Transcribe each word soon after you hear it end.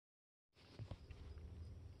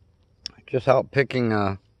just out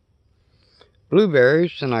picking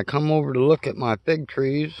blueberries, and I come over to look at my fig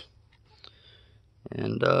trees,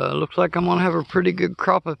 and looks like I'm gonna have a pretty good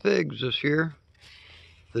crop of figs this year.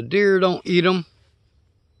 The deer don't eat them.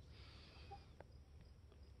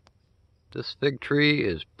 This fig tree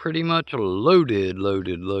is pretty much loaded.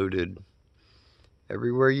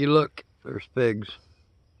 Everywhere you look, there's figs.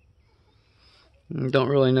 Don't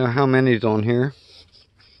really know how many's on here.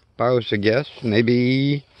 If I was to guess,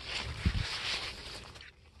 maybe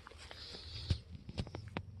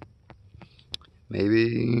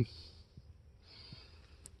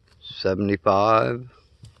 75.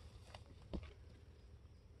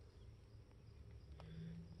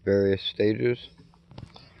 Various stages.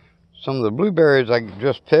 Some of the blueberries I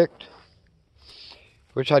just picked,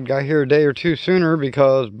 wish I'd got here a day or two sooner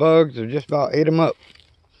because bugs have just about ate them up.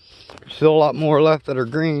 Still a lot more left that are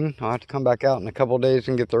green. I'll have to come back out in a couple days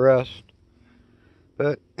and get the rest.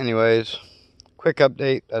 But anyways, quick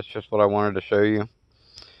update. That's just what I wanted to show you.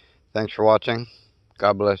 Thanks for watching.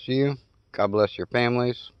 God bless you. God bless your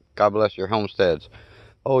families. God bless your homesteads.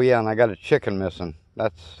 Oh yeah, and I got a chicken missing.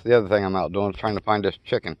 That's the other thing I'm out doing, trying to find this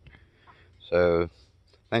chicken. So,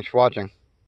 thanks for watching.